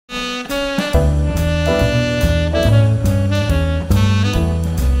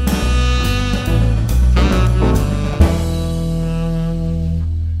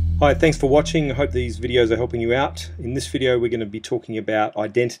Hi, thanks for watching. I hope these videos are helping you out. In this video we're going to be talking about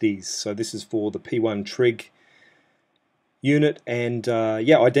identities. So this is for the P1 Trig unit and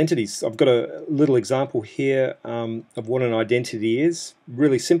identities. I've got a little example here of what an identity is.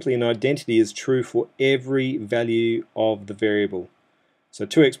 Really simply, an identity is true for every value of the variable. So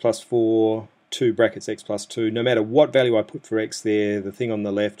 2x plus 4, 2 brackets x plus 2, no matter what value I put for x there, the thing on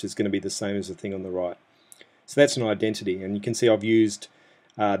the left is going to be the same as the thing on the right. So that's an identity, and you can see I've used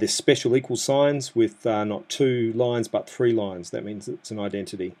this special equal signs with not 2 lines but 3 lines. That means it's an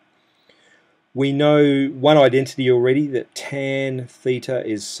identity. We know one identity already, that tan theta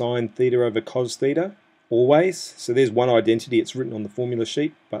is sine theta over cos theta, always. So there's one identity, it's written on the formula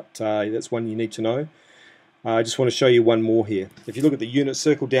sheet, but that's one you need to know. I just want to show you one more here. If you look at the unit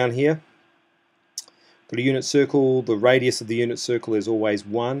circle down here, got a unit circle, the radius of the unit circle is always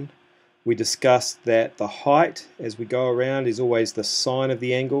 1. We discussed that the height as we go around is always the sine of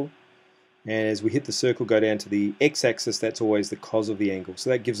the angle, and as we hit the circle go down to the x-axis, that's always the cos of the angle.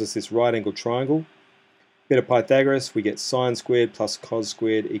 So that gives us this right angled triangle. Bit of Pythagoras, we get sine squared plus cos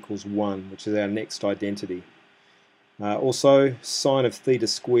squared equals 1, which is our next identity. Also, sine of theta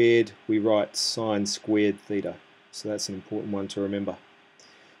squared, we write sine squared theta. So that's an important one to remember.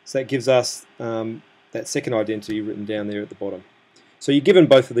 So that gives us that second identity written down there at the bottom. So you're given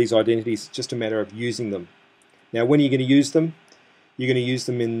both of these identities, it's just a matter of using them. Now when are you going to use them? You're going to use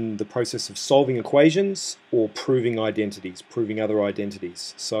them in the process of solving equations or proving identities, proving other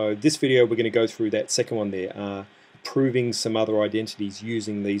identities. So this video we're going to go through that second one there, proving some other identities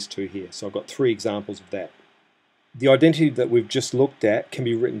using these two here. So I've got 3 examples of that. The identity that we've just looked at can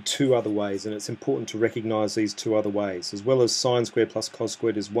be written 2 other ways, and it's important to recognize these 2 other ways. As well as sine squared plus cos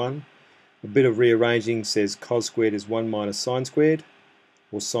squared is 1, a bit of rearranging says cos squared is 1 minus sine squared,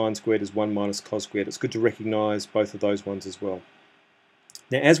 or sine squared is 1 minus cos squared. It's good to recognize both of those ones as well.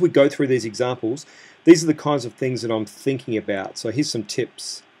 Now as we go through these examples, these are the kinds of things that I'm thinking about. So here's some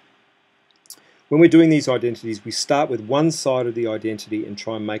tips. When we're doing these identities, we start with one side of the identity and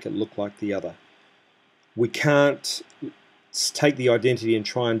try and make it look like the other. We can't take the identity and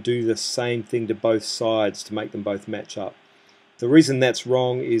try and do the same thing to both sides to make them both match up. The reason that's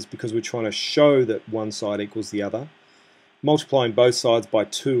wrong is because we're trying to show that one side equals the other. Multiplying both sides by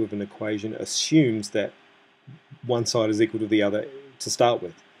 2 of an equation assumes that one side is equal to the other to start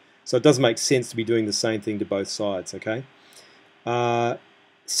with. So it doesn't make sense to be doing the same thing to both sides, okay?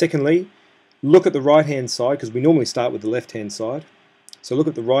 Secondly, look at the right-hand side, because we normally start with the left-hand side. So look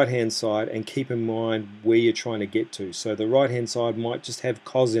at the right-hand side and keep in mind where you're trying to get to. So the right-hand side might just have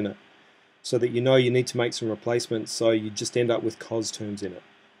cos in it, so that you know you need to make some replacements, so you just end up with cos terms in it.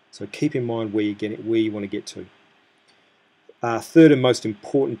 So keep in mind where you want to get to. Third and most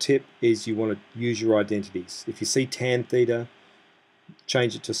important tip is you want to use your identities. If you see tan theta,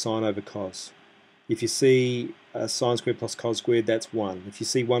 change it to sine over cos. If you see sine squared plus cos squared, that's 1. If you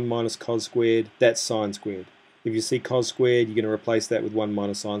see 1 minus cos squared, that's sine squared. If you see cos squared, you're going to replace that with 1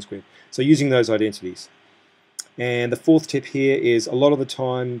 minus sine squared. So using those identities. And the fourth tip here is a lot of the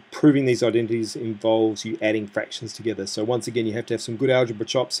time proving these identities involves you adding fractions together. So once again, you have to have some good algebra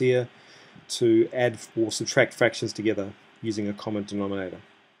chops here to add or subtract fractions together using a common denominator.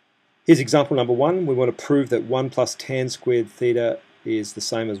 Here's example number 1. We want to prove that 1 plus tan squared theta is the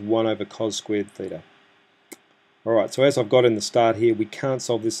same as 1 over cos squared theta. Alright, so as I've got in the start here, we can't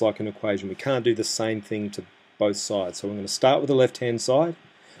solve this like an equation. We can't do the same thing to both sides. So I'm going to start with the left-hand side,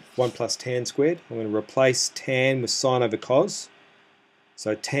 1 plus tan squared. I'm going to replace tan with sine over cos.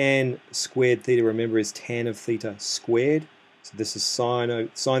 So tan squared theta, remember, is tan of theta squared. So this is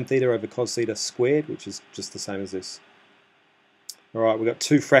sine theta over cos theta squared, which is just the same as this. Alright, we've got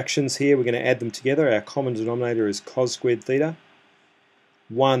 2 fractions here. We're going to add them together. Our common denominator is cos squared theta.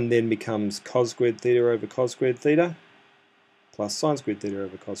 1 then becomes cos squared theta over cos squared theta plus sine squared theta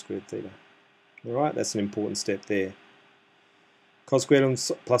over cos squared theta. Alright, that's an important step there. Cos squared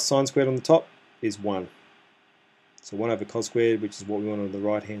plus sine squared on the top is 1. So 1 over cos squared, which is what we want on the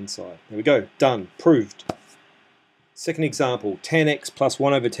right hand side. There we go, done, proved. Second example, tan x plus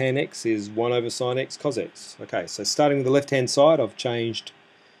 1 over tan x is 1 over sine x cos x. Okay, so starting with the left hand side, I've changed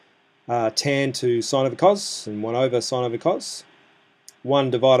tan to sine over cos and 1 over sine over cos.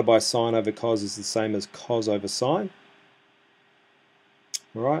 1 divided by sine over cos is the same as cos over sine.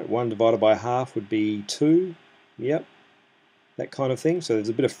 Alright, 1 divided by half would be 2. Yep, that kind of thing. So there's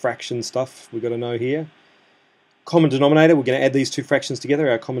a bit of fraction stuff we've got to know here. Common denominator, we're going to add these 2 fractions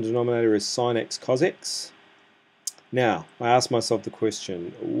together. Our common denominator is sine x cos x. Now, I ask myself the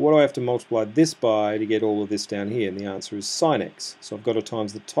question, what do I have to multiply this by to get all of this down here? And the answer is sine x. So I've got to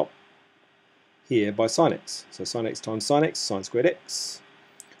times the top here by sine x. So sine x times sine x, sine squared x.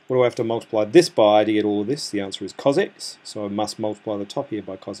 What do I have to multiply this by to get all of this? The answer is cos x, so I must multiply the top here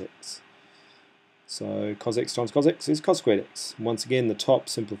by cos x. So cos x times cos x is cos squared x. Once again, the top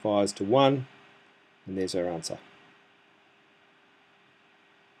simplifies to 1, and there's our answer.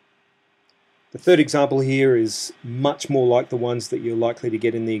 The third example here is much more like the ones that you're likely to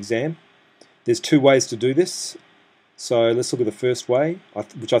get in the exam. There's two ways to do this. So let's look at the first way,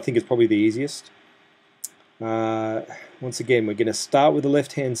 which I think is probably the easiest. Once again, we're going to start with the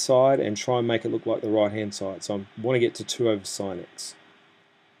left-hand side and try and make it look like the right-hand side. So I want to get to 2 over sine x.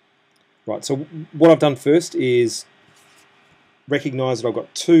 Right, so what I've done first is recognize that I've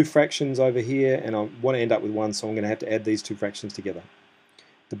got 2 fractions over here and I want to end up with 1, so I'm going to have to add these 2 fractions together.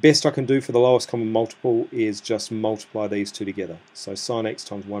 The best I can do for the lowest common multiple is just multiply these 2 together. So sine x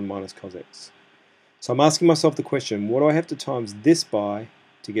times 1 minus cos x. So I'm asking myself the question, what do I have to times this by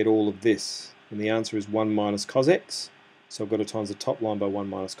to get all of this? And the answer is 1 minus cos x. So I've got to times the top line by 1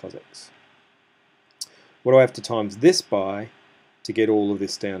 minus cos x. What do I have to times this by to get all of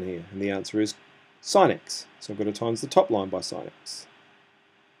this down here? And the answer is sine x. So I've got to times the top line by sine x.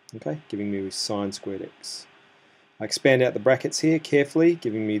 Okay, giving me sine squared x. I expand out the brackets here carefully,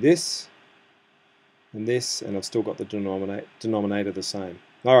 giving me this, and I've still got the denominator the same.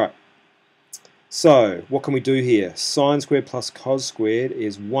 Alright, so what can we do here? Sine squared plus cos squared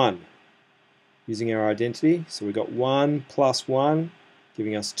is 1. Using our identity, so we've got 1 plus 1,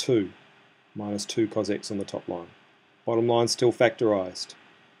 giving us 2, minus 2 cos x on the top line. Bottom line still factorized.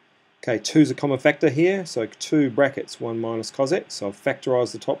 Okay, 2 is a common factor here, so 2 brackets 1 minus cos x, so I've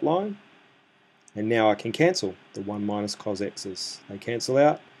factorized the top line. And now I can cancel the 1 minus cos x's. They cancel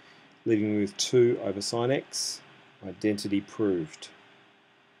out, leaving me with 2 over sine x. Identity proved.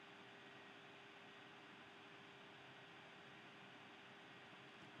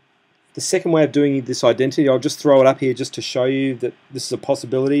 The second way of doing this identity, I'll just throw it up here just to show you that this is a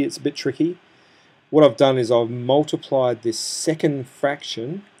possibility. It's a bit tricky. What I've done is I've multiplied this second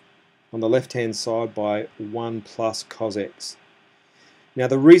fraction on the left-hand side by 1 plus cos x. Now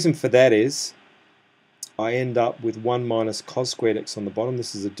the reason for that is I end up with 1 minus cos squared x on the bottom.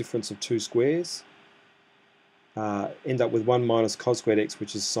 This is a difference of 2 squares. End up with 1 minus cos squared x,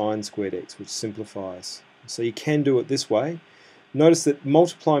 which is sine squared x, which simplifies. So you can do it this way. Notice that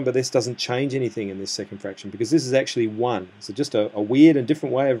multiplying by this doesn't change anything in this second fraction because this is actually 1. So just a weird and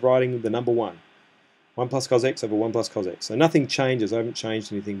different way of writing the number 1. 1 plus cos x over 1 plus cos x. So nothing changes. I haven't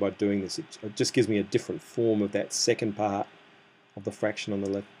changed anything by doing this. It just gives me a different form of that second part of the fraction on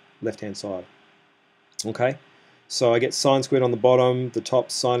the left-hand side. Okay, so I get sine squared on the bottom, the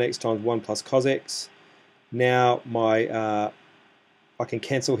top sine x times 1 plus cos x. Now I can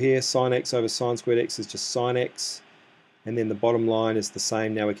cancel here. Sine x over sine squared x is just sine x, and then the bottom line is the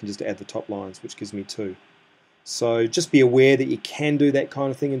same. Now we can just add the top lines, which gives me 2. So just be aware that you can do that kind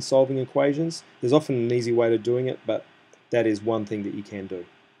of thing in solving equations. There's often an easy way to doing it, but that is one thing that you can do.